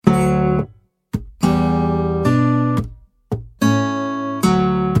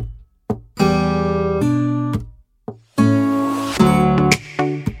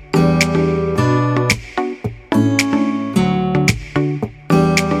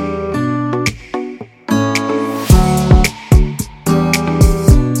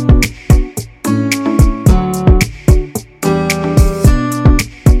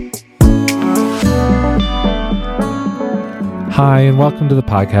and welcome to the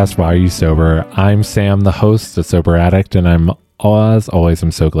podcast, Why Are You Sober? I'm Sam, the host, a sober addict, and I'm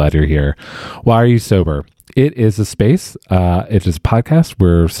so glad you're here. Why Are You Sober? It is a space, it is a podcast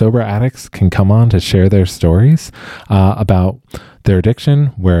where sober addicts can come on to share their stories about their addiction,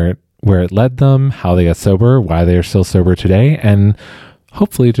 where it led them, how they got sober, why they are still sober today, and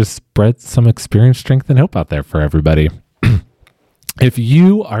hopefully just spread some experience, strength, and hope out there for everybody. If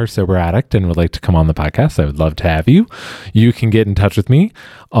you are a sober addict and would like to come on the podcast, I would love to have you. You can get in touch with me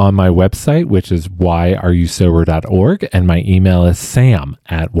on my website, which is whyareyousober.org, and my email is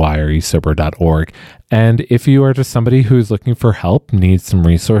sam@whyareyousober.org. And if you are just somebody who's looking for help, needs some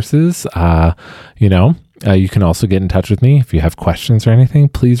resources, you can also get in touch with me. If you have questions or anything,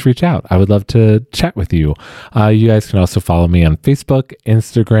 please reach out. I would love to chat with you. You guys can also follow me on Facebook,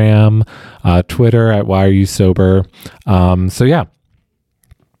 Instagram, Twitter at whyareyousober.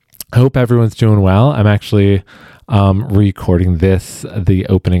 I hope everyone's doing well. I'm actually recording the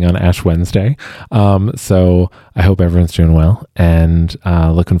opening on Ash Wednesday. So I hope everyone's doing well and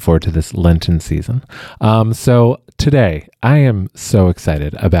looking forward to this Lenten season. So today I am so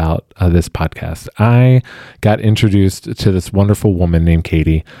excited about this podcast. I got introduced to this wonderful woman named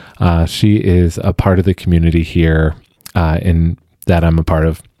Katie. She is a part of the community here that I'm a part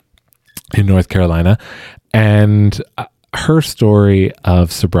of in North Carolina. And her story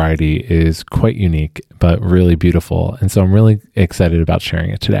of sobriety is quite unique, but really beautiful. And so I'm really excited about sharing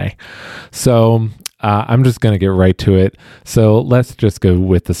it today. So I'm just going to get right to it. So let's just go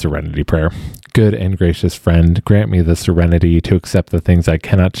with the serenity prayer. Good and gracious friend, grant me the serenity to accept the things I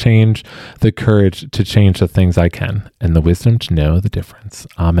cannot change, the courage to change the things I can, and the wisdom to know the difference.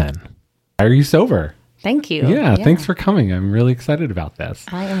 Amen. Are you sober? Thank you. Yeah, thanks for coming. I'm really excited about this.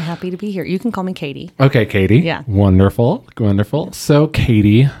 I am happy to be here. You can call me Katie. Okay, Katie. Yeah. Wonderful. So,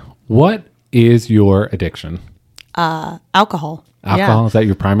 Katie, what is your addiction? Alcohol. Alcohol? Yeah. Is that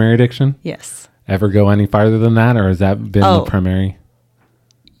your primary addiction? Yes. Ever go any farther than that, or has that been the primary?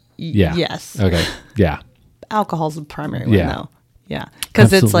 Yeah. Yes. Okay. Yeah. Alcohol's the primary one, though. Yeah.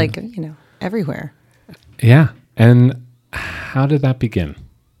 Because it's like, everywhere. Yeah. And how did that begin?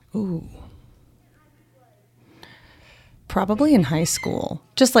 Ooh. Probably in high school.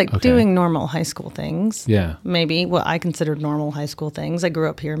 Just like doing normal high school things. Yeah. Maybe what I considered normal high school things. I grew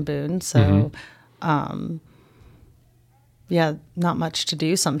up here in Boone, so not much to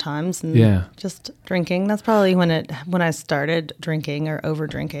do sometimes. And just drinking. That's probably when I started drinking or over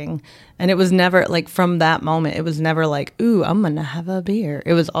drinking. And it was never like from that moment, it was never like, ooh, I'm going to have a beer.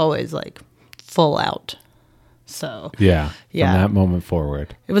 It was always like full out. So from that moment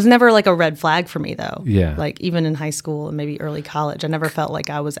forward. It was never like a red flag for me though. Yeah. Like even in high school and maybe early college, I never felt like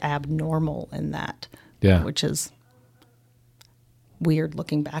I was abnormal in that. Yeah. Which is weird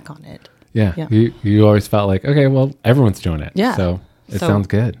looking back on it. Yeah. Yeah. You always felt like, okay, well, everyone's doing it. Yeah. So it sounds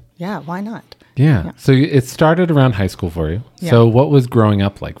good. Yeah. Why not? Yeah. So it started around high school for you. Yeah. So what was growing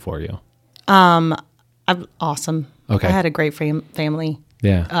up like for you? I'm awesome. Okay. I had a great family.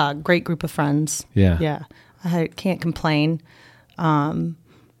 Yeah. Great group of friends. Yeah. Yeah. I can't complain.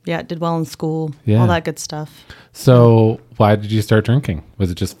 Did well in school. Yeah. All that good stuff. So why did you start drinking?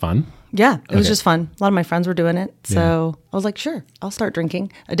 Was it just fun? Yeah, it was just fun. A lot of my friends were doing it. So I was like, sure, I'll start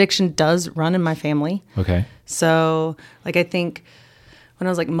drinking. Addiction does run in my family. Okay. So like, I think when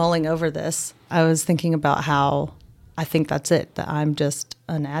I was like mulling over this, I was thinking about how I think that's it, that I'm just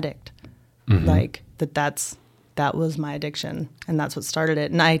an addict. Mm-hmm. Like that was my addiction and that's what started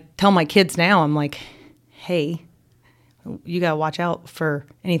it. And I tell my kids now, I'm like, hey, you got to watch out for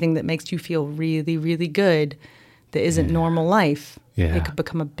anything that makes you feel really, really good that isn't normal life. Yeah. It could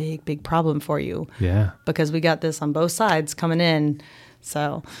become a big, big problem for you. Yeah. Because we got this on both sides coming in.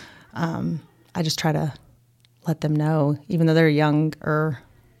 So I just try to let them know, even though they're younger.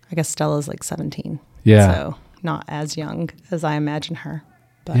 I guess Stella's like 17. Yeah. So not as young as I imagine her.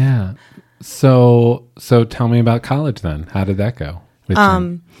 But. Yeah. So tell me about college then. How did that go?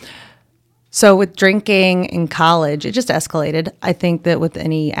 So with drinking in college, it just escalated. I think that with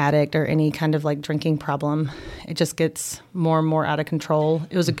any addict or any kind of like drinking problem, it just gets more and more out of control.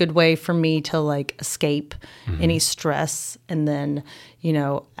 It was a good way for me to like escape any stress. And then,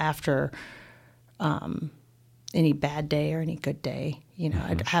 after any bad day or any good day,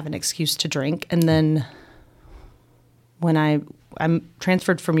 I'd have an excuse to drink. And then when I'm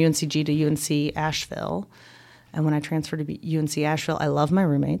transferred from UNCG to UNC Asheville, and when I transferred to UNC Asheville, I love my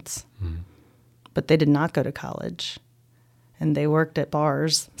roommates. But they did not go to college and they worked at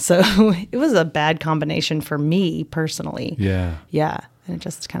bars. So it was a bad combination for me personally. Yeah. Yeah. And it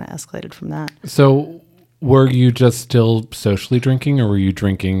just kind of escalated from that. So were you just still socially drinking, or were you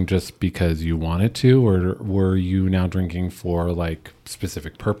drinking just because you wanted to, or were you now drinking for like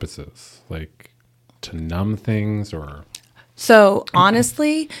specific purposes, like to numb things, or? So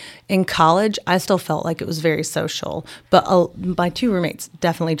honestly, in college, I still felt like it was very social, but my two roommates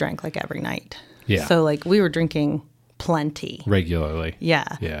definitely drank like every night. Yeah. So like we were drinking plenty. Regularly.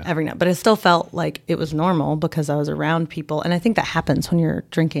 Yeah. Every night. But it still felt like it was normal because I was around people. And I think that happens when you're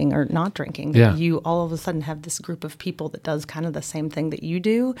drinking or not drinking. Yeah. You all of a sudden have this group of people that does kind of the same thing that you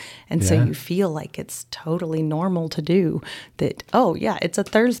do. And so Yeah. you feel like it's totally normal to do that. Oh, yeah, it's a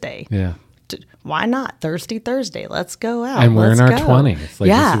Thursday. Yeah. Why not? Thirsty Thursday. Let's go out. And we're Let's in our go. 20s. Like,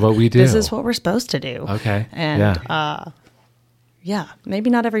 yeah. this is what we do. This is what we're supposed to do. Okay. And yeah. Yeah, maybe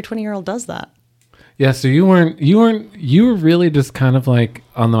not every 20-year-old does that. Yeah, so you were really just kind of like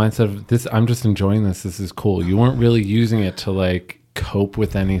on the mindset of this, I'm just enjoying this. This is cool. You weren't really using it to like cope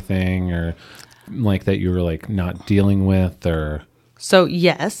with anything, or like that you were like not dealing with, or. So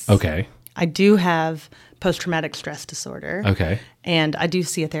yes. Okay. I do have post-traumatic stress disorder. Okay. And I do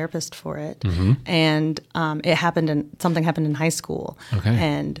see a therapist for it. Mm-hmm. And something happened in high school. Okay.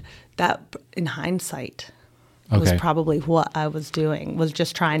 And that, in hindsight, was probably what I was doing, was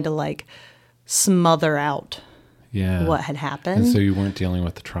just trying to like smother out Yeah. what had happened. And so you weren't dealing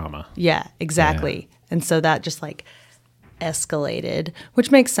with the trauma. Yeah, exactly. Yeah. And so that just like escalated,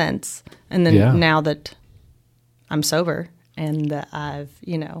 which makes sense. And then now that I'm sober and that I've,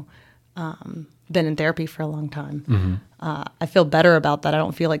 been in therapy for a long time, Mm-hmm. I feel better about that. I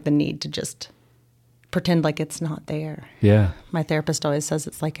don't feel like the need to just pretend like it's not there. Yeah. My therapist always says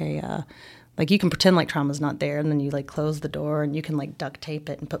it's like like you can pretend like trauma's not there, and then you like close the door and you can like duct tape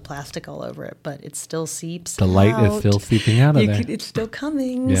it and put plastic all over it, but it still seeps The light is still seeping out of there. It's still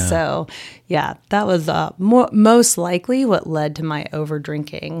coming. Yeah. So yeah, that was most likely what led to my over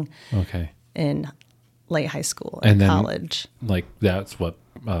drinking in late high school and college. Like that's what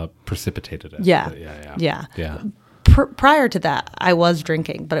precipitated it. Yeah. Yeah. Prior to that, I was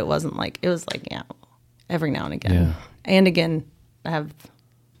drinking, but it wasn't like, it was like, every now and again. Yeah. And again, I have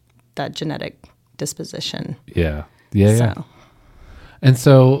that genetic disposition. Yeah. So. And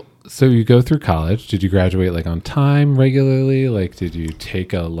so you go through college. Did you graduate like on time regularly? Like, did you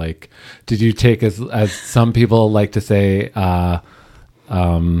take as some people like to say,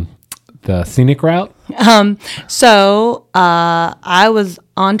 the scenic route? So I was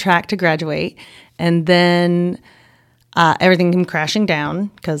on track to graduate, and then everything came crashing down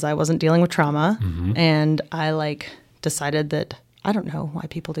because I wasn't dealing with trauma. Mm-hmm. And I like decided that, I don't know why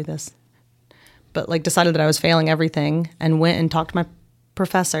people do this, but like decided that I was failing everything, and went and talked to my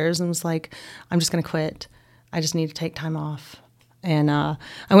professors and was like, I'm just going to quit. I just need to take time off. And I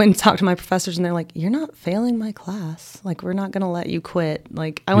went and talked to my professors, and they're like, you're not failing my class. Like, we're not going to let you quit.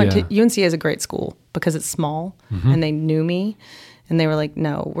 Like, I went to UNCA is a great school because it's small, mm-hmm. and they knew me, and they were like,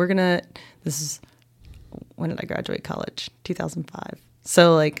 no, this is, when did I graduate college? 2005.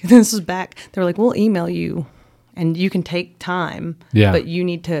 So like, this was back, they were like, we'll email you and you can take time, but you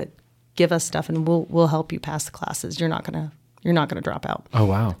need to give us stuff and we'll help you pass the classes. You're not going to drop out. Oh,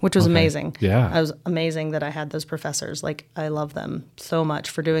 wow. Which was amazing. Yeah. It was amazing that I had those professors. Like, I love them so much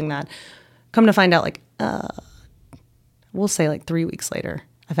for doing that. Come to find out, like, we'll say like 3 weeks later,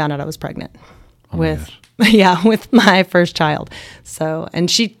 I found out I was pregnant with my first child. So, and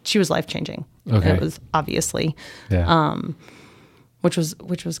she was life-changing. Okay. It was obviously, yeah. which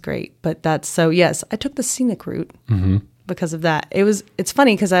was great. But yes, I took the scenic route mm-hmm. because of that. It's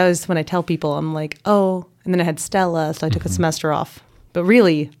funny because when I tell people, I'm like, oh, and then I had Stella, so I took mm-hmm. a semester off. But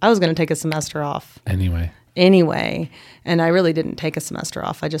really, I was going to take a semester off anyway. And I really didn't take a semester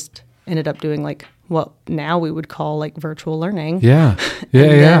off. I just ended up doing like what now we would call like virtual learning. Yeah.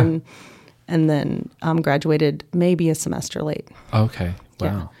 And then graduated maybe a semester late. Okay. Wow.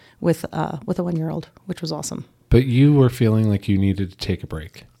 Yeah, with a 1-year-old, which was awesome. But you were feeling like you needed to take a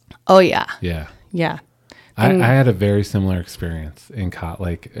break. Oh yeah. Yeah. Yeah. I had a very similar experience in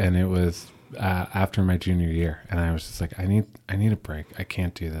and it was after my junior year, and I was just like, I need a break. I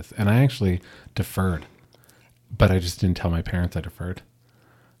can't do this. And I actually deferred, but I just didn't tell my parents I deferred.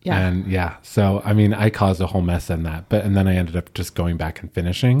 Yeah. And so I mean, I caused a whole mess in that, and then I ended up just going back and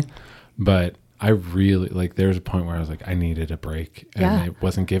finishing. But I really there was a point where I was like, I needed a break, and it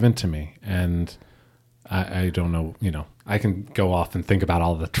wasn't given to me. And I don't know, I can go off and think about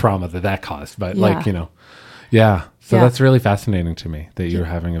all the trauma that caused, but So that's really fascinating to me that you're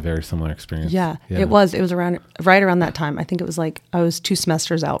having a very similar experience. Yeah. It was right around that time. I think it was like, I was 2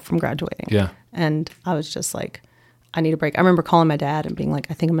 semesters out from graduating. Yeah. And I was just like, I need a break. I remember calling my dad and being like,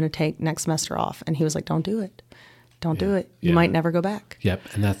 I think I'm going to take next semester off. And he was like, don't do it. don't do it. You Yeah. might never go back. Yep.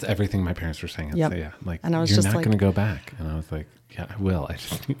 And that's everything my parents were saying. I'd Yep. say, yeah. Like, And I was you're just not like- going to go back. And I was like, yeah, I will. I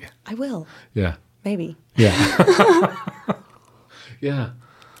just, I will, yeah. maybe. Yeah. Yeah.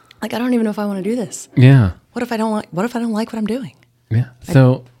 Like, I don't even know if I want to do this. Yeah. What if I don't like what I'm doing? Yeah.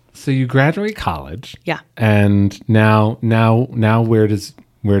 So you graduate college. Yeah. And now where does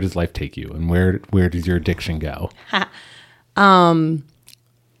life take you, and where does your addiction go?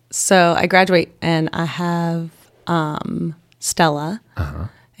 So I graduate and I have Stella,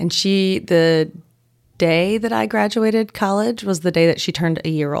 and the day that I graduated college was the day that she turned a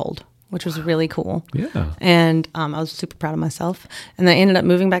year old, which was really cool. Yeah. And I was super proud of myself. And I ended up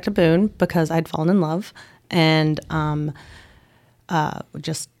moving back to Boone because I'd fallen in love, and I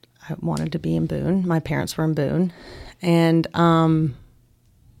wanted to be in Boone. My parents were in Boone, and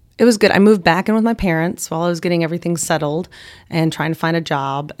it was good. I moved back in with my parents while I was getting everything settled and trying to find a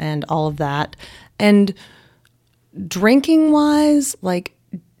job and all of that. And drinking wise, like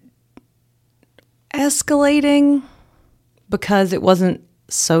escalating because it wasn't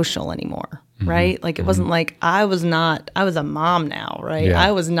social anymore, right? Like it wasn't like I was a mom now, right? Yeah.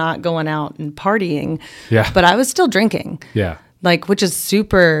 I was not going out and partying, Yeah. but I was still drinking. Yeah. Like, which is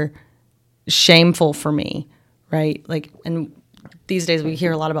super shameful for me, right? Like, and these days we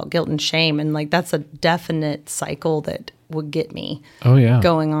hear a lot about guilt and shame, and like that's a definite cycle that would get me Oh yeah.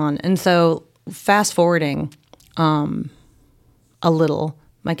 going on. And so fast forwarding a little,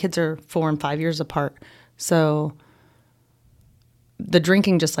 my kids are 4 and 5 years apart. So the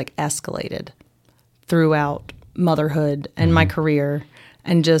drinking just like escalated throughout motherhood and my career,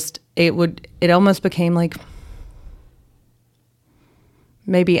 and just it almost became like,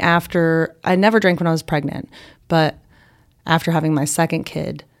 maybe after, I never drank when I was pregnant, but after having my second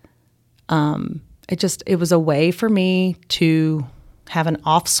kid, it was a way for me to have an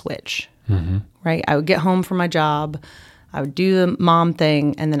off switch, right? I would get home from my job, I would do the mom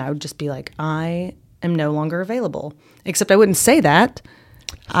thing, and then I would just be like, I am no longer available. Except I wouldn't say that.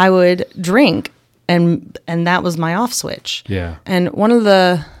 I would drink, and that was my off switch. Yeah. And one of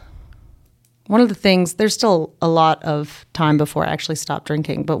the things, there's still a lot of time before I actually stopped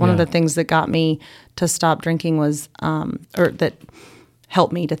drinking, but one of Yeah. the things that got me to stop drinking was, or that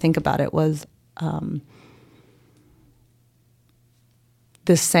helped me to think about it was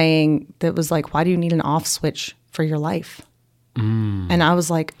this saying that was like, why do you need an off switch for your life? And I was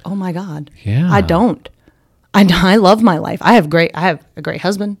like, oh my God, Yeah. I don't. I love my life. I have a great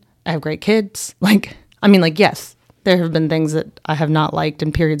husband. I have great kids. Yes, there have been things that I have not liked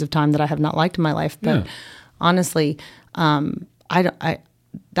and periods of time that I have not liked in my life. But Yeah. honestly,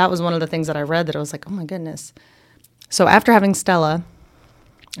 that was one of the things that I read that I was like, oh my goodness. So after having Stella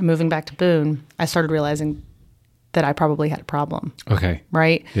and moving back to Boone, I started realizing that I probably had a problem, Okay.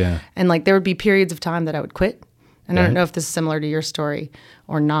 right? Yeah. And like there would be periods of time that I would quit. And I Right. don't know if this is similar to your story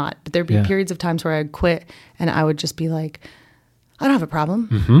or not, but there'd be Yeah. periods of times where I'd quit and I would just be like, I don't have a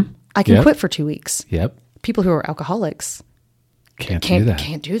problem. I can Yep. quit for 2 weeks. Yep. People who are alcoholics Can't can't do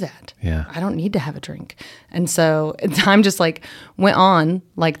that. do that. Yeah. I don't need to have a drink. And so time just like went on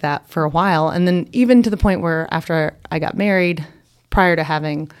like that for a while. And then even to the point where after I got married, prior to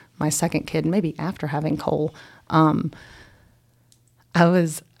having my second kid, maybe after having Cole, I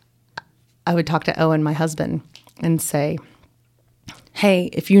would talk to Owen, my husband, and say, hey,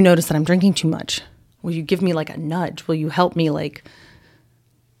 if you notice that I'm drinking too much, will you give me like a nudge? Will you help me like,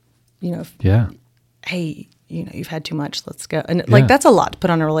 Yeah. hey, you've had too much, let's go. And Yeah. like, that's a lot to put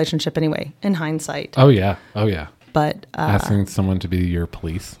on a relationship anyway, in hindsight. Oh yeah. Oh yeah. But Asking someone to be your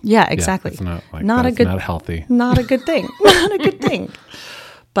police. yeah, exactly. It's not like Not a that's good- not healthy. Not a good thing. Not a good thing.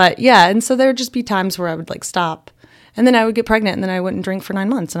 But yeah, and so there would just be times where I would like stop, and then I would get pregnant, and then I wouldn't drink for 9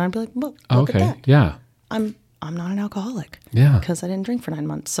 months, and I'd be like, well, look Okay. at that. Yeah. I'm not an alcoholic. Yeah. Because I didn't drink for 9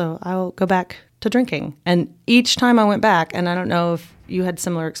 months. So I'll go back to drinking. And each time I went back, and I don't know if you had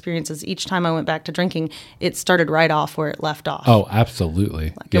similar experiences, each time I went back to drinking, it started right off where it left off. Oh,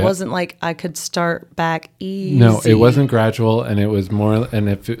 absolutely. Like, it wasn't like I could start back easy. No, it wasn't gradual, and it was more. And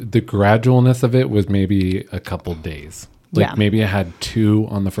the gradualness of it was maybe a couple days. Like Yeah. maybe I had 2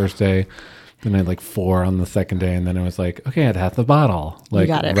 on the first day, then I had like 4 on the second day, and then it was like, okay, I had half the bottle, like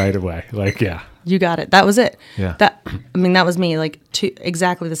got it. right away. Like yeah, You got it. That was it. Yeah. That was me. Like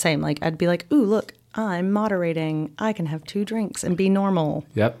exactly the same. Like I'd be like, ooh, look, I'm moderating. I can have 2 drinks and be normal.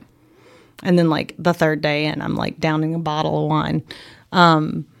 yep, And then like the third day, and I'm like downing a bottle of wine.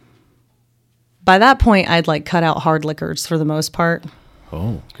 By that point, I'd like cut out hard liquors for the most part,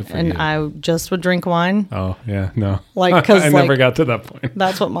 oh, good for and you. I just would drink wine. Oh yeah, no, Like, 'cause, I never like- got to that point.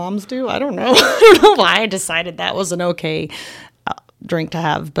 That's what moms do. I don't know. I don't know why I decided that was an okay drink to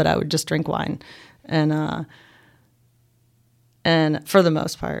have, but I would just drink wine. And and for the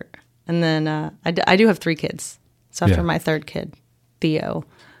most part. And then I do have 3 kids. So after Yeah. my 3rd kid, Theo,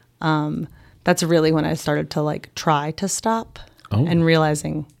 that's really when I started to like try to stop and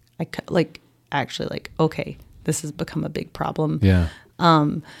realizing okay, this has become a big problem. Yeah.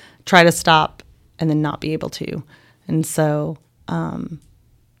 Try to stop and then not be able to. And so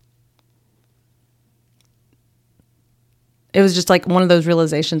it was just like one of those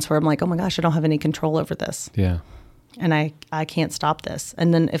realizations where I'm like, oh my gosh, I don't have any control over this. Yeah. And I can't stop this.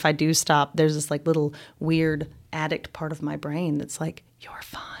 And then if I do stop, there's this like little weird addict part of my brain that's like, you're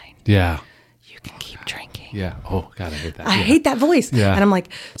fine. Yeah. You can keep drinking. Yeah. Oh God, I hate that. I hate that voice. Yeah. And I'm like,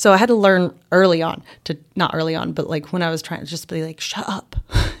 so I had to learn early on not early on, but like when I was trying to just be like, shut up.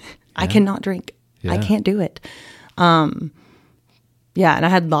 I cannot drink. I Yeah. can't do it. Yeah. And I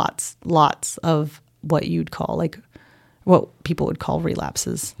had lots of what you'd call like what people would call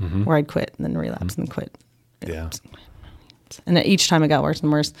relapses, where I'd quit and then relapse and then quit. Yeah. And each time it got worse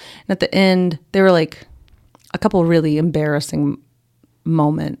and worse. And at the end, there were like a couple really embarrassing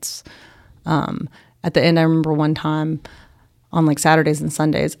moments. At the end, I remember one time on like Saturdays and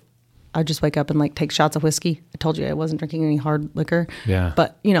Sundays, I'd just wake up and like take shots of whiskey. I told you I wasn't drinking any hard liquor. Yeah.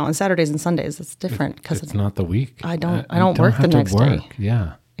 But you know, on Saturdays and Sundays, it's different because it's not the week. I don't work the next day.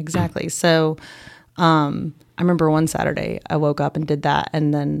 Yeah. Exactly. So, I remember one Saturday I woke up and did that,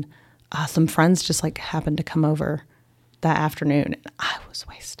 and then some friends just like happened to come over that afternoon, and I was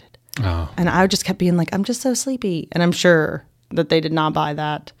wasted. Oh. And I just kept being like, I'm just so sleepy, and I'm sure that they did not buy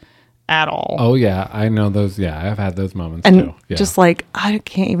that at all. Oh yeah, I know those. Yeah, I've had those moments And too. Yeah. just like, I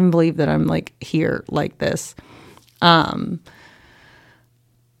can't even believe that I'm like here like this. But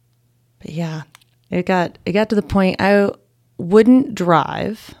yeah, it got to the point I wouldn't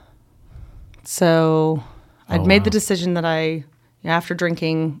drive. So I'd made the decision that after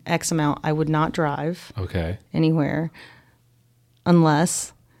drinking X amount, I would not drive Okay. anywhere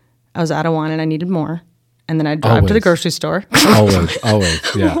unless I was out of wine and I needed more. And then I'd drive to the Always. grocery store. Always.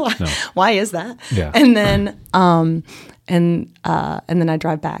 Yeah. No. Why is that? Yeah. And then, and then I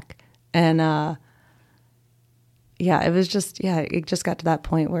drive back, and yeah, it was just it just got to that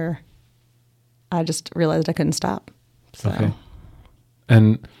point where I just realized I couldn't stop. So. Okay.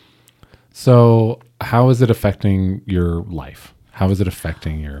 And so, how is it affecting your life? How is it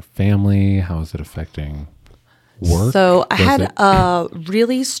affecting your family? How is it affecting work? So I Does had it- a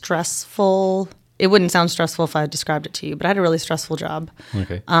really stressful. It wouldn't sound stressful if I described it to you, but I had a really stressful job.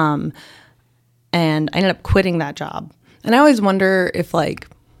 Okay. And I ended up quitting that job. And I always wonder if like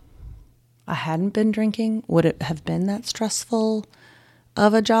I hadn't been drinking, would it have been that stressful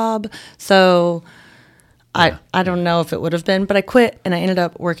of a job? So I don't know if it would have been, but I quit and I ended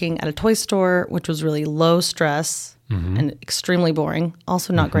up working at a toy store, which was really low stress and extremely boring.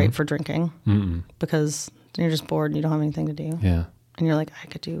 Also not great for drinking because you're just bored and you don't have anything to do. Yeah. And you're like, I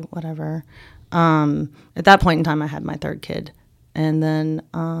could do whatever. At that point in time, I had my 3rd kid. And then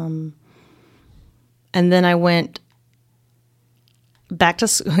I went back to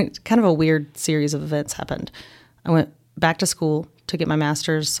kind of a weird series of events happened. I went back to school to get my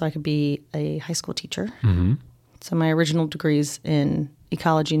master's so I could be a high school teacher. Mm-hmm. So my original degree's in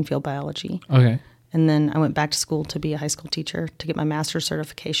ecology and field biology. Okay. And then I went back to school to be a high school teacher to get my master's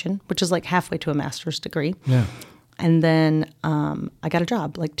certification, which is like halfway to a master's degree. Yeah. And then I got a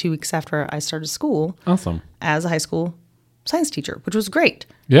job like 2 weeks after I started school Awesome. as a high school science teacher, which was great.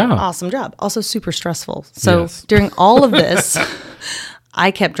 Yeah. Awesome job. Also super stressful. So Yes. during all of this,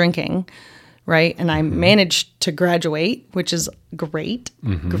 I kept drinking, right? And I managed to graduate, which is great.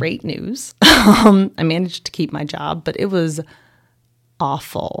 Great news. I managed to keep my job, but it was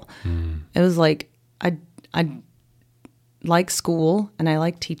awful. It was like I like school and I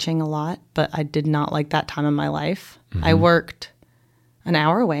like teaching a lot, but I did not like that time in my life. I worked an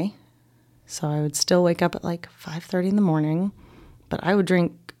hour away, so I would still wake up at like 5:30 in the morning, but I would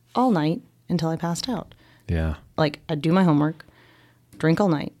drink all night until I passed out. Yeah. Like I'd do my homework, drink all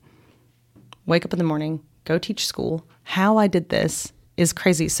night, wake up in the morning, go teach school. How I did this is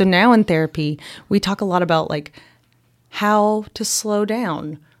crazy. So now in therapy, we talk a lot about like how to slow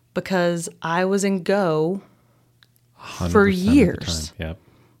down because I was in go 100% for of the years. time. Yep.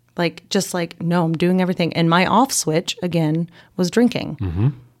 Like, just like, no, I'm doing everything. And my off switch, again, was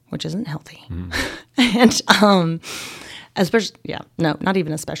drinking, which isn't healthy. And especially, no, not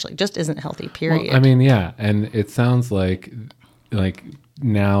even especially, just isn't healthy, period. Well, I mean, yeah. And it sounds like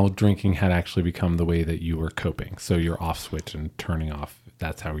now drinking had actually become the way that you were coping. So you're off switch and turning off.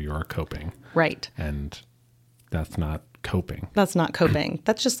 That's how you are coping. Right. And that's not coping. That's not coping.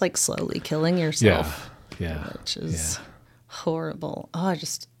 That's just like slowly killing yourself. Yeah. Which is horrible.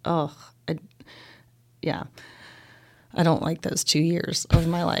 Yeah. I don't like those 2 years of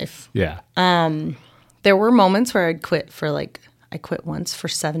my life. Yeah. There were moments where I'd quit for I quit once for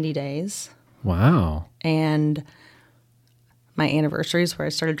 70 days. Wow. And my anniversary is where I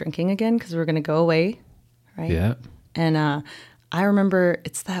started drinking again because we were going to go away, right? Yeah. And I remember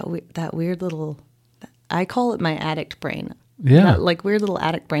it's that weird little, I call it my addict brain. Yeah. That weird little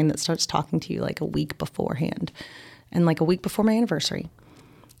addict brain that starts talking to you a week beforehand. And a week before my anniversary,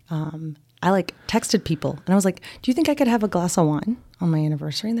 I texted people and I was like, do you think I could have a glass of wine on my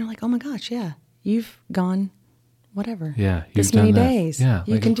anniversary? And they're like, oh my gosh, yeah, you've gone whatever. Yeah. This many days. Yeah.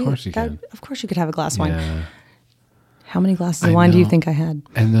 You can of do course it. you can. Of course you could have a glass of wine. Yeah. How many glasses of wine do you think I had?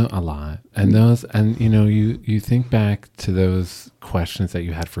 And a lot. And those, and you think back to those questions that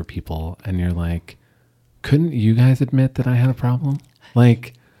you had for people and you're like, couldn't you guys admit that I had a problem?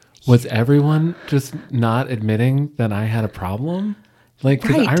 Was everyone just not admitting that I had a problem?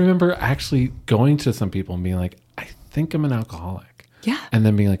 Because Right. I remember actually going to some people and being like, I think I'm an alcoholic. Yeah. And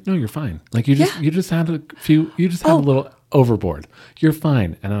then being like, no, you're fine. You just had a little overboard. You're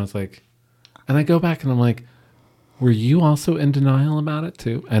fine. And I was like, and I go back and I'm like, were you also in denial about it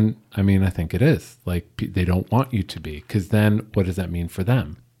too? And I mean, I think it is. They don't want you to be, because then what does that mean for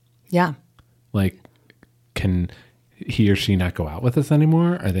them? Yeah. Can he or she not go out with us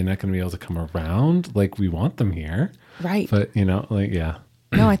anymore? Are they not going to be able to come around? We want them here. Right. But, yeah.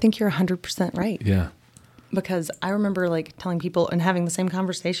 No, I think you're 100% right. Yeah. Because I remember telling people and having the same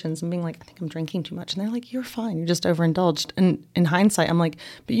conversations and being like, I think I'm drinking too much. And they're like, you're fine. You just overindulged. And in hindsight, I'm like,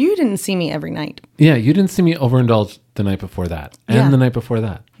 but you didn't see me every night. Yeah. You didn't see me overindulge the night before that. And Yeah. the night before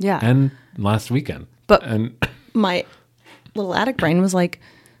that. Yeah. And last weekend. But and my little addict brain was like,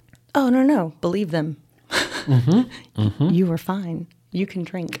 oh, no, believe them. You were fine. You can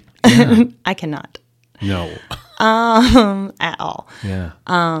drink. Yeah. I cannot. No. At all. Yeah.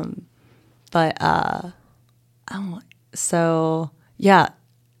 But so yeah,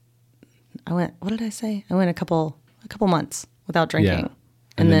 I went. What did I say? I went a couple months without drinking, Yeah.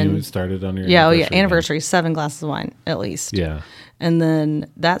 And then you started on your anniversary, 7 glasses of wine at least. Yeah. And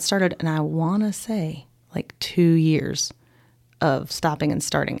then that started, and I want to say 2 years of stopping and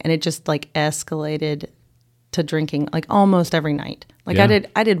starting, and it just escalated to drinking almost every night. Yeah.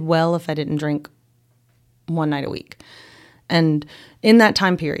 I did well if I didn't drink one night a week, and in that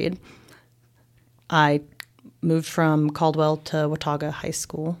time period, I moved from Caldwell to Watauga High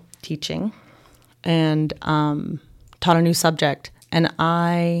School teaching, and taught a new subject. And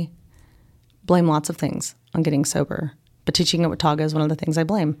I blame lots of things on getting sober, but teaching at Watauga is one of the things I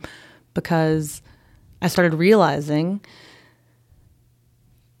blame, because I started realizing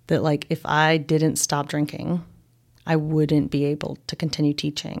that if I didn't stop drinking, I wouldn't be able to continue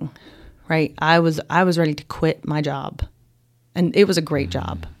teaching. Right? I was ready to quit my job, and it was a great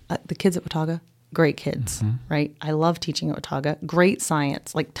job. The kids at Watauga, great kids, right? I love teaching at Watauga. Great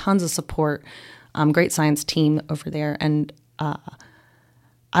science, tons of support. Great science team over there, and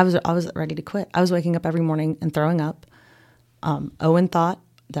I was ready to quit. I was waking up every morning and throwing up. Owen thought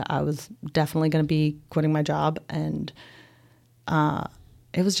that I was definitely going to be quitting my job, and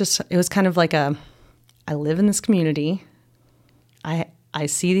it was kind of I live in this community. I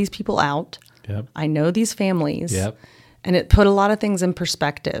see these people out. Yep. I know these families. Yep. And it put a lot of things in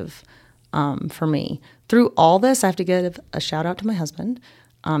perspective for me. Through all this, I have to give a shout out to my husband.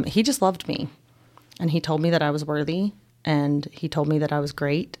 He just loved me. And he told me that I was worthy. And he told me that I was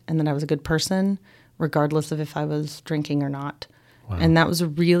great and that I was a good person, regardless of if I was drinking or not. Wow. And that was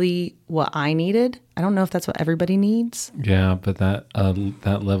really what I needed. I don't know if that's what everybody needs. Yeah, but that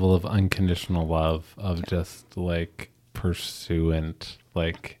level of unconditional love of just pursuant,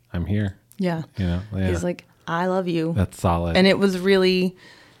 I'm here. Yeah. Yeah. He's like, I love you. That's solid. And that was really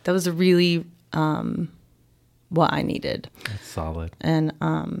what I needed. That's solid. And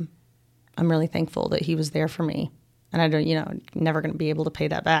I'm really thankful that he was there for me. And I don't, never going to be able to pay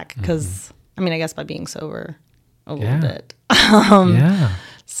that back because, I guess by being sober a little bit. Yeah.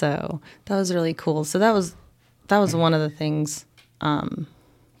 So that was really cool. So that was one of the things,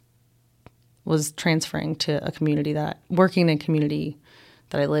 was transferring to a community working in a community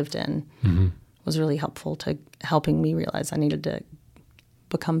that I lived in was really helpful to helping me realize I needed to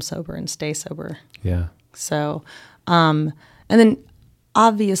become sober and stay sober. Yeah. So, and then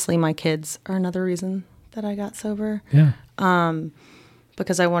obviously my kids are another reason that I got sober. Yeah.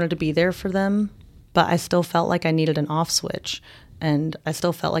 Because I wanted to be there for them, but I still felt like I needed an off switch, and I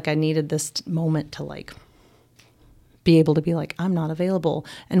still felt like I needed this moment to be able to be like, I'm not available.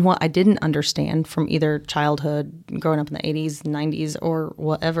 And what I didn't understand from either childhood, growing up in the 80s, 90s, or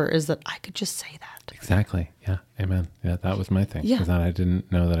whatever, is that I could just say that. Exactly. Yeah. Amen. Yeah, that was my thing. Yeah. Because I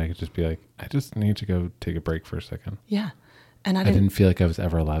didn't know that I could just be like, I just need to go take a break for a second. Yeah. And I didn't feel like I was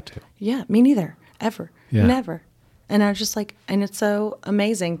ever allowed to. Yeah, me neither. Ever. Yeah. Never. And I was just like, and it's so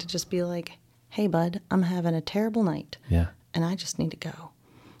amazing to just be like, hey, bud, I'm having a terrible night. Yeah. And I just need to go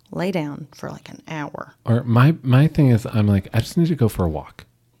lay down for like an hour. Or my thing is, I'm like, I just need to go for a walk.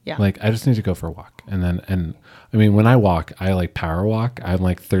 Yeah. Like, I just need to go for a walk. And I mean, when I walk, I like power walk. I'm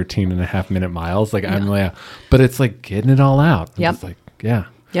like 13.5 minute miles. Like, I'm like, but it's like getting it all out. I'm Yep. just like, yeah.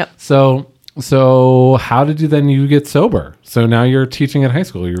 Yep. So how did you get sober? So now you're teaching at high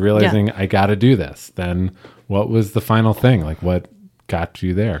school. You're realizing I got to do this. Then what was the final thing? Like, what got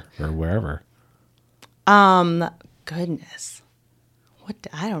you there or wherever? Goodness.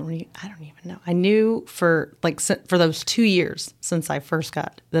 I don't even know. I knew for those 2 years since I first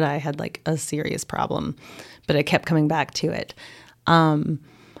got that I had like a serious problem, but I kept coming back to it.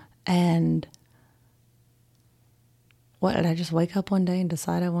 And what, did I just wake up one day and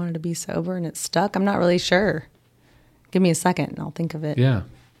decide I wanted to be sober and it stuck? I'm not really sure. Give me a second and I'll think of it. Yeah.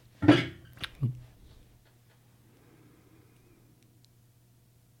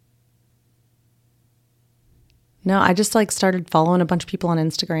 No, I just like started following a bunch of people on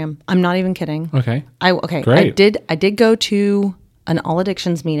Instagram. I'm not even kidding. Okay. Great. I did go to an all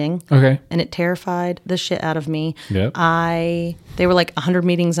addictions meeting. Okay. And it terrified the shit out of me. Yep. They were like 100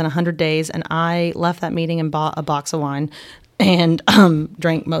 meetings in 100 days, and I left that meeting and bought a box of wine and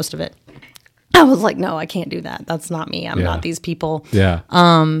drank most of it. I was like, no, I can't do that. That's not me. I'm not these people. Yeah.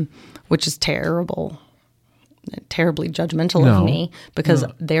 Which is terrible. Terribly judgmental of me because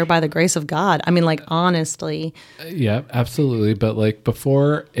they're by the grace of God. I mean, like, honestly. Yeah, absolutely. But like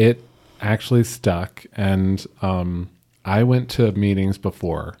before it actually stuck, and I went to meetings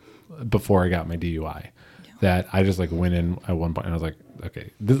before I got my DUI that I just like went in at one point and I was like,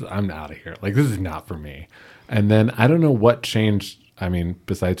 okay, I'm out of here. Like, this is not for me. And then I don't know what changed. I mean,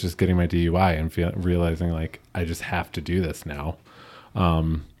 besides just getting my DUI and realizing like I just have to do this now.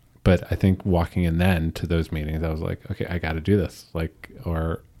 But I think walking in then to those meetings, I was like, okay, I got to do this, like,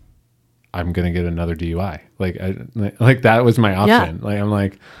 or I'm going to get another DUI. Like that was my option. Yeah. Like, I'm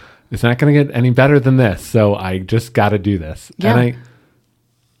like, it's not going to get any better than this. So I just got to do this. Yeah. And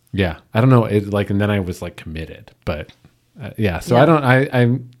I don't know. It's like, and then I was like committed, but so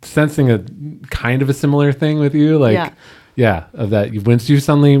I'm sensing a kind of a similar thing with you. Like, that once you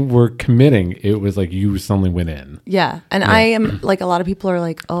suddenly were committing, it was like you suddenly went in. Yeah. And I am like, a lot of people are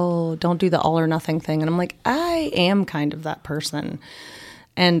like, oh, don't do the all or nothing thing. And I'm like, I am kind of that person.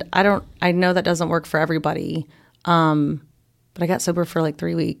 And I know that doesn't work for everybody. But I got sober for like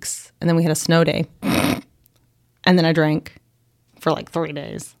 3 weeks and then we had a snow day and then I drank for like 3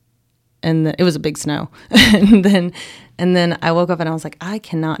 days and it was a big snow. and then I woke up and I was like, I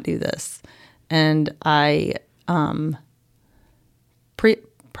cannot do this. And I,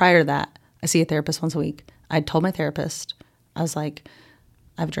 prior to that, I see a therapist once a week. I told my therapist, I was like,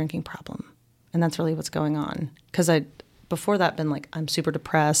 I have a drinking problem. And that's really what's going on. Because before that, been like, I'm super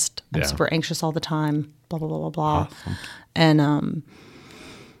depressed. I'm super anxious all the time, blah, blah, blah, blah, blah. Awesome. And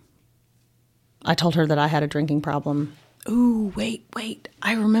I told her that I had a drinking problem. Ooh, wait.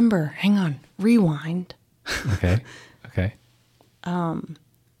 I remember. Hang on. Rewind. Okay. I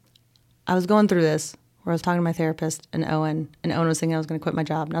was going through this where I was talking to my therapist and Owen was thinking I was going to quit my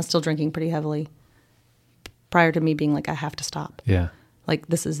job. And I was still drinking pretty heavily prior to me being like, I have to stop. Yeah. Like,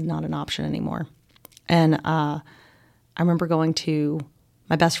 this is not an option anymore. And I remember going to,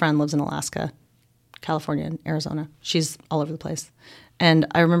 my best friend lives in Alaska, California, and Arizona. She's all over the place. And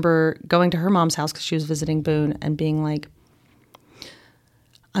I remember going to her mom's house because she was visiting Boone and being like,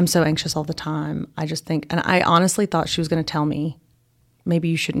 I'm so anxious all the time. I just think, and I honestly thought she was going to tell me, maybe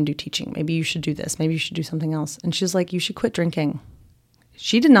you shouldn't do teaching. Maybe you should do this. Maybe you should do something else. And she's like, you should quit drinking.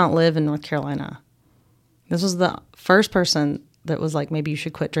 She did not live in North Carolina. This was the first person that was like, maybe you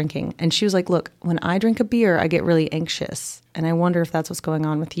should quit drinking. And she was like, look, when I drink a beer, I get really anxious. And I wonder if that's what's going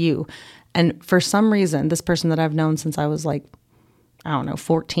on with you. And for some reason, this person that I've known since I was like, I don't know,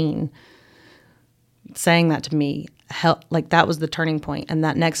 14, saying that to me, like that was the turning point. And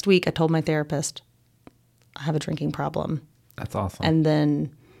that next week I told my therapist, I have a drinking problem. That's awesome. And then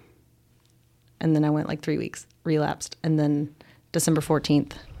I went like 3 weeks, relapsed. And then December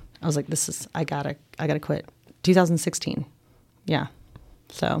 14th, I was like, I gotta quit. 2016. Yeah.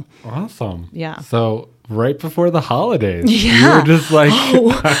 So. Awesome. Yeah. So right before the holidays, yeah. you were just like,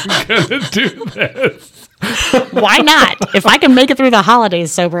 I'm going to do this. Why not? If I can make it through the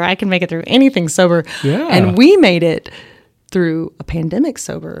holidays sober, I can make it through anything sober. Yeah. And we made it through a pandemic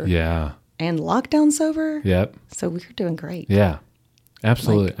sober. Yeah. And lockdown sober. Yep. So we were doing great. Yeah.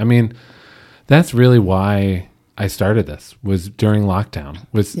 Absolutely. I mean, that's really why I started this, was during lockdown,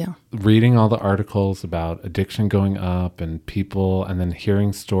 was reading all the articles about addiction going up and people, and then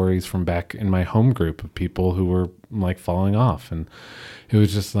hearing stories from back in my home group of people who were like falling off. And it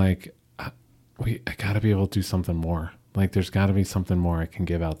was just like, I got to be able to do something more. Like, there's got to be something more I can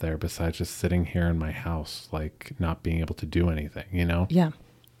give out there besides just sitting here in my house, like not being able to do anything, you know? Yeah.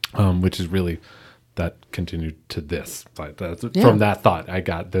 Which is really, that continued to this. From that thought, I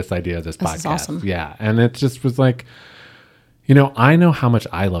got this idea, this podcast. Is awesome. Yeah. And it just was like, you know, I know how much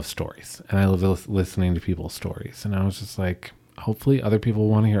I love stories, and I love listening to people's stories. And I was just like, hopefully other people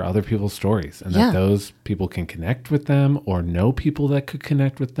want to hear other people's stories, and that those people can connect with them or know people that could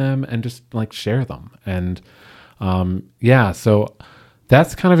connect with them and just like share them. And so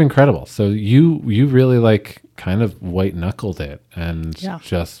that's kind of incredible. So you really like kind of white knuckled it and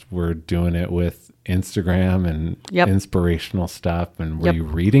just were doing it with Instagram and inspirational stuff. And were you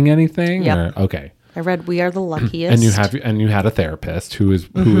reading anything? Yep. Or, okay. I read We Are the Luckiest. And you had a therapist who is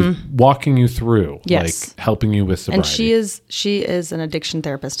walking you through, like helping you with sobriety. And she is an addiction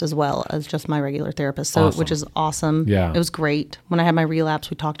therapist as well as just my regular therapist. So which is awesome. Yeah. It was great. When I had my relapse,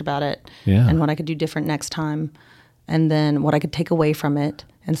 we talked about it. Yeah. And what I could do different next time. And then what I could take away from it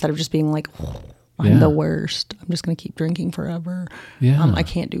instead of just being like, I'm the worst. I'm just going to keep drinking forever. Yeah. I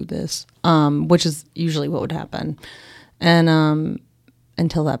can't do this. Which is usually what would happen. And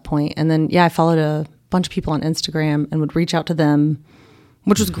until that point. And then, I followed a bunch of people on Instagram and would reach out to them,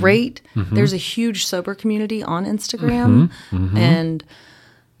 which was great. There's a huge sober community on Instagram. And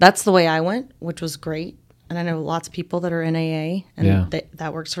that's the way I went, which was great. And I know lots of people that are in AA, and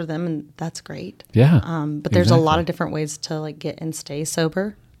that works for them, and that's great. Yeah. But there's a lot of different ways to like get and stay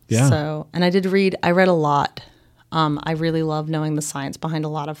sober. Yeah. So, and I read a lot. I really love knowing the science behind a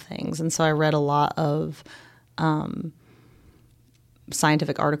lot of things. And so I read a lot of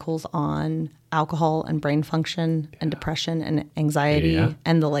scientific articles on alcohol and brain function and depression and anxiety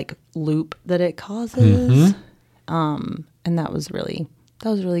and the like loop that it causes. And that was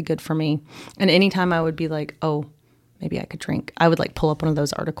really good for me. And anytime I would be like, oh, maybe I could drink, I would like pull up one of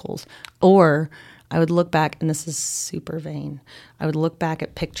those articles, or I would look back, and this is super vain. I would look back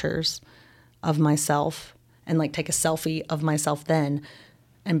at pictures of myself and like take a selfie of myself then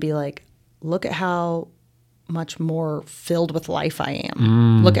and be like, look at how much more filled with life I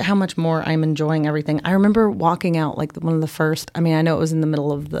am. Look at how much more I'm enjoying everything. I remember walking out like one of the first, I mean, I know it was in the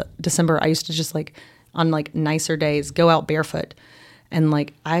middle of the December. I used to just like on like nicer days, go out barefoot. And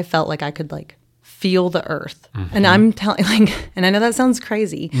like, I felt like I could like feel the earth. And I'm telling like, and I know that sounds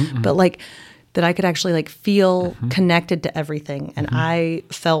crazy, but like that I could actually like feel connected to everything. And I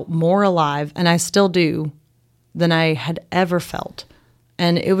felt more alive, and I still do, than I had ever felt.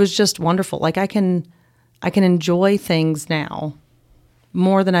 And it was just wonderful. Like I can enjoy things now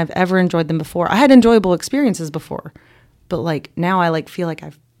more than I've ever enjoyed them before. I had enjoyable experiences before, but like now I like feel like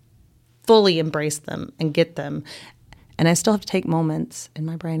I've fully embraced them and get them. And I still have to take moments in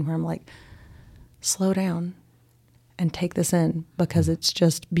my brain where I'm like, slow down and take this in, because it's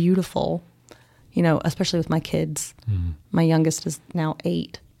just beautiful, you know, especially with my kids. My youngest is now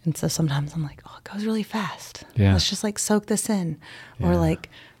 8. And so sometimes I'm like, oh, it goes really fast. Yeah. Let's just like soak this in. Or like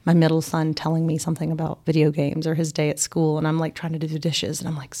my middle son telling me something about video games or his day at school. And I'm like trying to do the dishes. And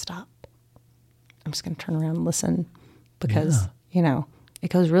I'm like, stop. I'm just going to turn around and listen, because, you know, it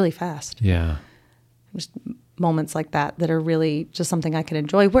goes really fast. Yeah. Just moments like that are really just something I can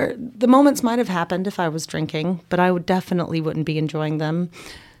enjoy, where the moments might have happened if I was drinking, but I definitely wouldn't be enjoying them.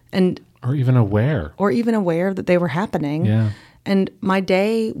 Or even aware that they were happening. Yeah. And my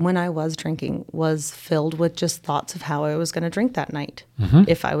day when I was drinking was filled with just thoughts of how I was going to drink that night.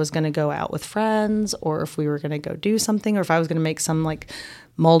 If I was going to go out with friends, or if we were going to go do something, or if I was going to make some like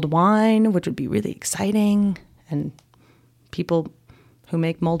mulled wine, which would be really exciting. And people who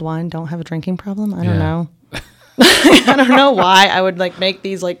make mulled wine don't have a drinking problem. I don't know. I don't know why I would like make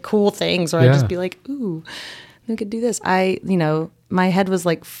these like cool things, or I'd just be like, ooh, we could do this. My head was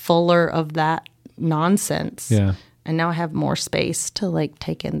like fuller of that nonsense. Yeah. And now I have more space to like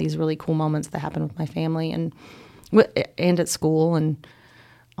take in these really cool moments that happen with my family and at school and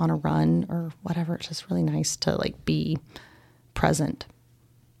on a run or whatever. It's just really nice to like be present.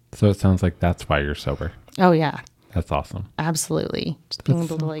 So it sounds like that's why you're sober. Oh yeah. That's awesome. Absolutely. Just being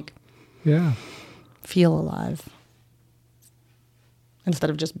able to like feel alive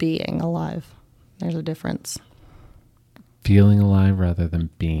instead of just being alive. There's a difference. Feeling alive rather than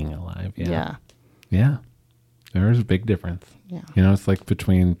being alive. Yeah. Yeah. Yeah. There's a big difference. Yeah. You know, it's like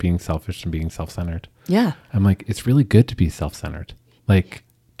between being selfish and being self-centered. Yeah. I'm like, it's really good to be self-centered. Like,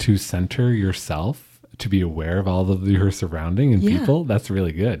 to center yourself, to be aware of all of your surrounding and people, that's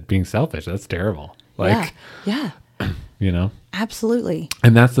really good. Being selfish, that's terrible. Like, yeah. you know? Absolutely.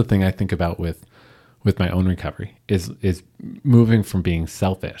 And that's the thing I think about with my own recovery is moving from being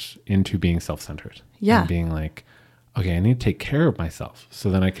selfish into being self-centered. Yeah. And being like, okay, I need to take care of myself so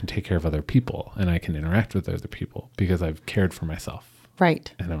then I can take care of other people and I can interact with other people because I've cared for myself.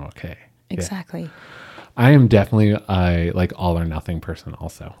 Right. And I'm okay. Exactly. Yeah. I am definitely a like all or nothing person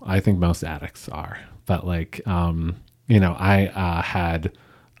also. I think most addicts are. But like, you know, I had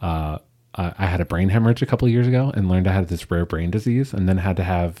a brain hemorrhage a couple of years ago and learned I had this rare brain disease and then had to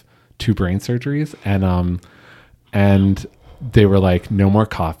have 2 brain surgeries. And they were like, no more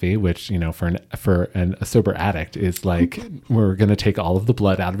coffee, which, you know, for a sober addict is like, we're going to take all of the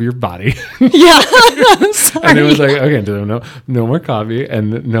blood out of your body. Yeah. I'm sorry. And it was like, okay, no more coffee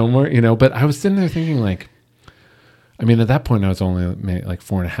and no more, you know, but I was sitting there thinking like, I mean, at that point I was only maybe like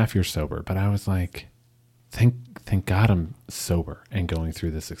 4.5 years sober, but I was like, thank God I'm sober and going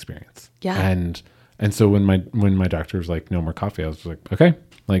through this experience. Yeah. And so when my doctor was like, no more coffee, I was like,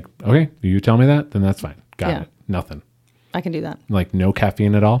 okay, you tell me that, then that's fine. Got it. Nothing. I can do that. Like no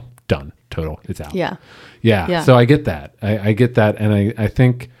caffeine at all. Done. Total. It's out. Yeah. Yeah. So I get that. I get that. And I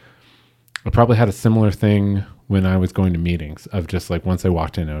think I probably had a similar thing when I was going to meetings of just like, once I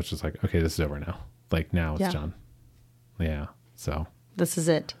walked in, I was just like, okay, this is over now. Like now it's done. Yeah. So this is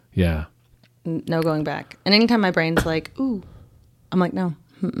it. Yeah. No going back. And anytime my brain's like, ooh, I'm like, no.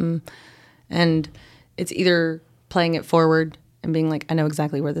 Mm-mm. And it's either playing it forward and being like, I know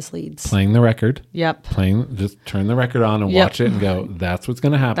exactly where this leads. Playing the record. Yep. Just turn the record on and watch it and go, that's what's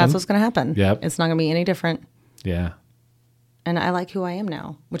going to happen. That's what's going to happen. Yep. It's not going to be any different. Yeah. And I like who I am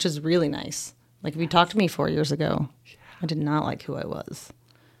now, which is really nice. Like if you talked to me 4 years ago, I did not like who I was.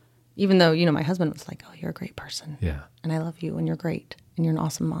 Even though, you know, my husband was like, oh, you're a great person. Yeah. And I love you and you're great and you're an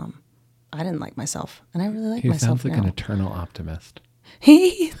awesome mom. I didn't like myself. And I really like myself. He sounds like now. an eternal optimist.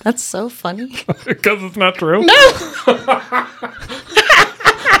 That's so funny. Because it's not true. No.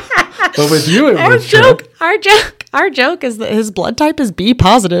 But with you, it was true. Our joke is that his blood type is B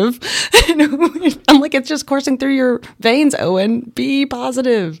positive. I'm like, it's just coursing through your veins, Owen. B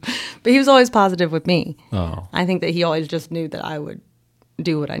positive. But he was always positive with me. Oh. I think that he always just knew that I would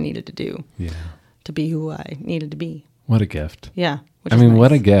do what I needed to do. Yeah. To be who I needed to be. What a gift. Yeah. I mean,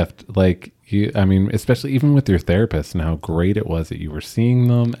 what a gift. Like especially even with your therapist and how great it was that you were seeing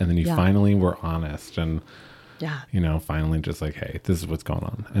them and then you finally were honest and, you know, finally just like, hey, this is what's going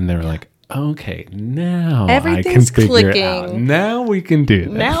on. And they were like, okay, now everything's I can figure clicking. it out. Now we can do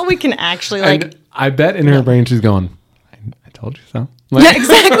this. Now we can actually like. And I bet in her brain she's going, I told you so. Like, yeah,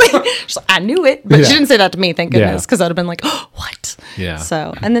 exactly. She's like, I knew it, but she didn't say that to me, thank goodness, because I'd have been like, oh, what? Yeah.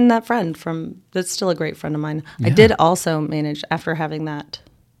 So, and then that friend that's still a great friend of mine. I did also manage, after having that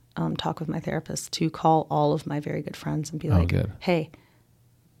talk with my therapist, to call all of my very good friends and be like, hey,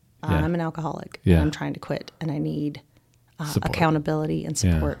 I'm an alcoholic and I'm trying to quit and I need accountability and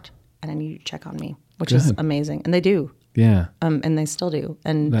support and I need you to check on me, which is amazing. And they do. Yeah. And they still do.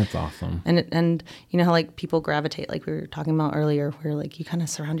 And that's awesome. And you know how like people gravitate, like we were talking about earlier, where like you kind of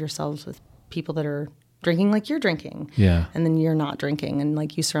surround yourselves with people that are drinking like you're drinking. Yeah. And then you're not drinking. And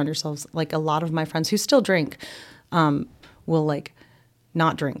like you surround yourselves, like a lot of my friends who still drink will like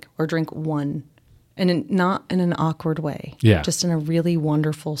not drink or drink one and not in an awkward way. Yeah. Just in a really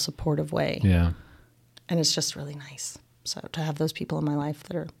wonderful, supportive way. Yeah. And it's just really nice. So to have those people in my life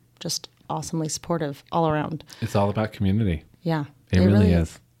that are just awesomely supportive all around. It's all about community. Yeah. It really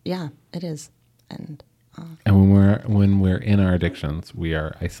is. Yeah, it is. And when we're in our addictions, we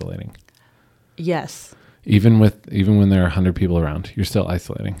are isolating. Yes. Even when there are 100 people around, you're still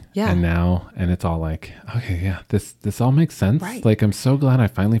isolating. Yeah. And it's all like, okay, yeah, this all makes sense. Right. Like, I'm so glad I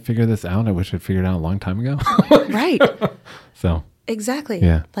finally figured this out. I wish I'd figured it out a long time ago. Right. So. Exactly.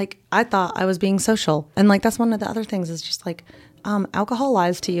 Yeah. Like I thought I was being social. And like, that's one of the other things is just like, alcohol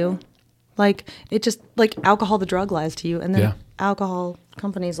lies to you. Like it just like alcohol, the drug lies to you. And then alcohol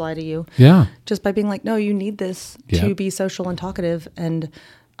companies lie to you. Yeah. Just by being like, no, you need this to be social and talkative. And,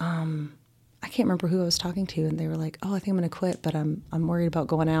 I can't remember who I was talking to, and they were like, "Oh, I think I'm going to quit, but I'm worried about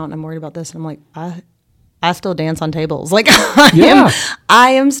going out, and I'm worried about this." And I'm like, I still dance on tables. Like I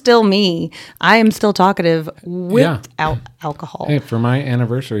am still me. I am still talkative without alcohol. Hey, for my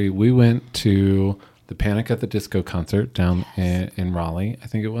anniversary, we went to the Panic at the Disco concert down in Raleigh, I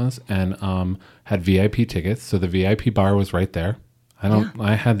think it was, and had VIP tickets. So the VIP bar was right there.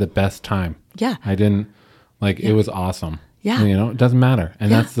 I had the best time. Yeah. I didn't it was awesome. Yeah. You know, it doesn't matter.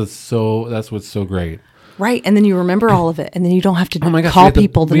 And that's what's so great. Right. And then you remember all of it. And then you don't have to Oh my gosh, call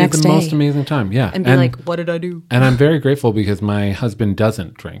people the next day. We had the most amazing time. Yeah. And be like, what did I do? And I'm very grateful because my husband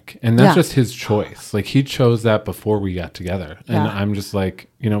doesn't drink. And that's Yeah. just his choice. Like he chose that before we got together. And Yeah. I'm just like,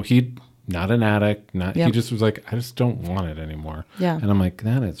 he not an addict, he Yep. just was like, I just don't want it anymore. Yeah. And I'm like,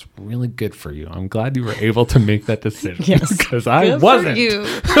 that is really good for you. I'm glad you were able to make that decision. Yes. Because I Good wasn't. for you.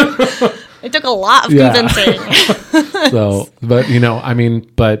 It took a lot of Yeah. convincing. So, but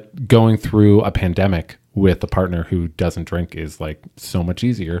but going through a pandemic with a partner who doesn't drink is like so much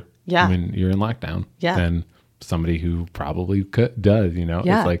easier. Yeah. When you're in lockdown. Yeah. Than somebody who probably does, Yeah.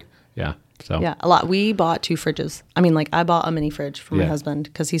 It's like, yeah. So, Yeah, a lot. We bought 2 fridges. I mean, like I bought a mini fridge for my Yeah. husband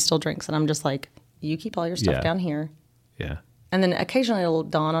because he still drinks. And I'm just like, you keep all your stuff Yeah. down here. yeah. And then occasionally it'll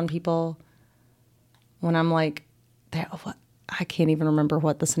dawn on people when I'm like, what? I can't even remember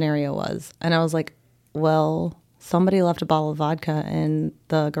what the scenario was. And I was like, well, somebody left a bottle of vodka in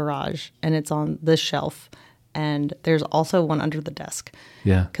the garage and it's on this shelf. And there's also one under the desk.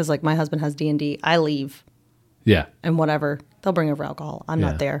 Yeah. Because like my husband has D&D. I leave Yeah. and whatever. They'll bring over alcohol. I'm Yeah.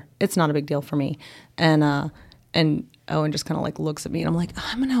 not there. It's not a big deal for me. And Owen just kind of like looks at me and I'm like,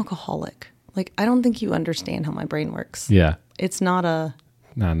 I'm an alcoholic. Like, I don't think you understand how my brain works. Yeah. It's not a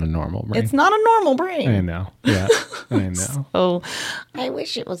normal brain. It's not a normal brain. I know. Yeah. I know. Oh, I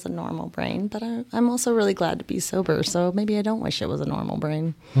wish it was a normal brain, but I'm also really glad to be sober. So maybe I don't wish it was a normal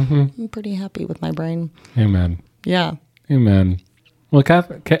brain. Mm-hmm. I'm pretty happy with my brain. Amen. Yeah. Amen. Well,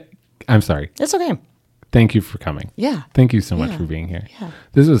 I'm sorry. It's okay. Thank you for coming. Yeah. Thank you so much Yeah. for being here. Yeah.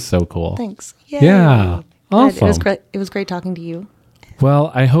 This was so cool. Thanks. Yeah. Good. Awesome. It was great. It was great talking to you.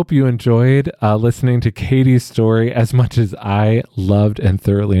 Well, I hope you enjoyed listening to Katie's story as much as I loved and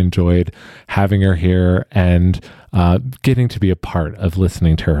thoroughly enjoyed having her here and getting to be a part of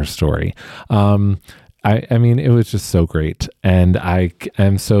listening to her story. I mean, it was just so great. And I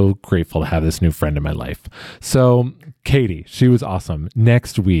am so grateful to have this new friend in my life. So Katie, she was awesome.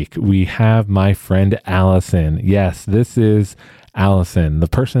 Next week, we have my friend Allison. Yes, this is Allison, the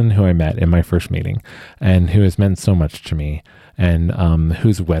person who I met in my first meeting and who has meant so much to me and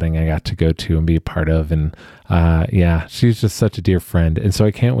whose wedding I got to go to and be a part of. And yeah, she's just such a dear friend. And so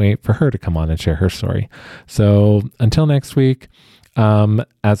I can't wait for her to come on and share her story. So until next week,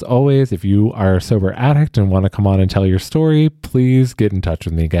 as always, if you are a sober addict and want to come on and tell your story, please get in touch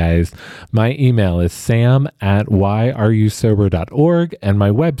with me, guys. My email is sam@whyareyoussober.org and my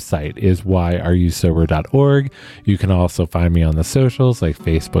website is whyareyoussober.org. You can also find me on the socials like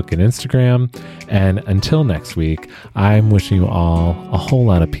Facebook and Instagram. And until next week, I'm wishing you all a whole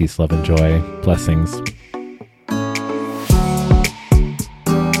lot of peace, love, and joy. Blessings.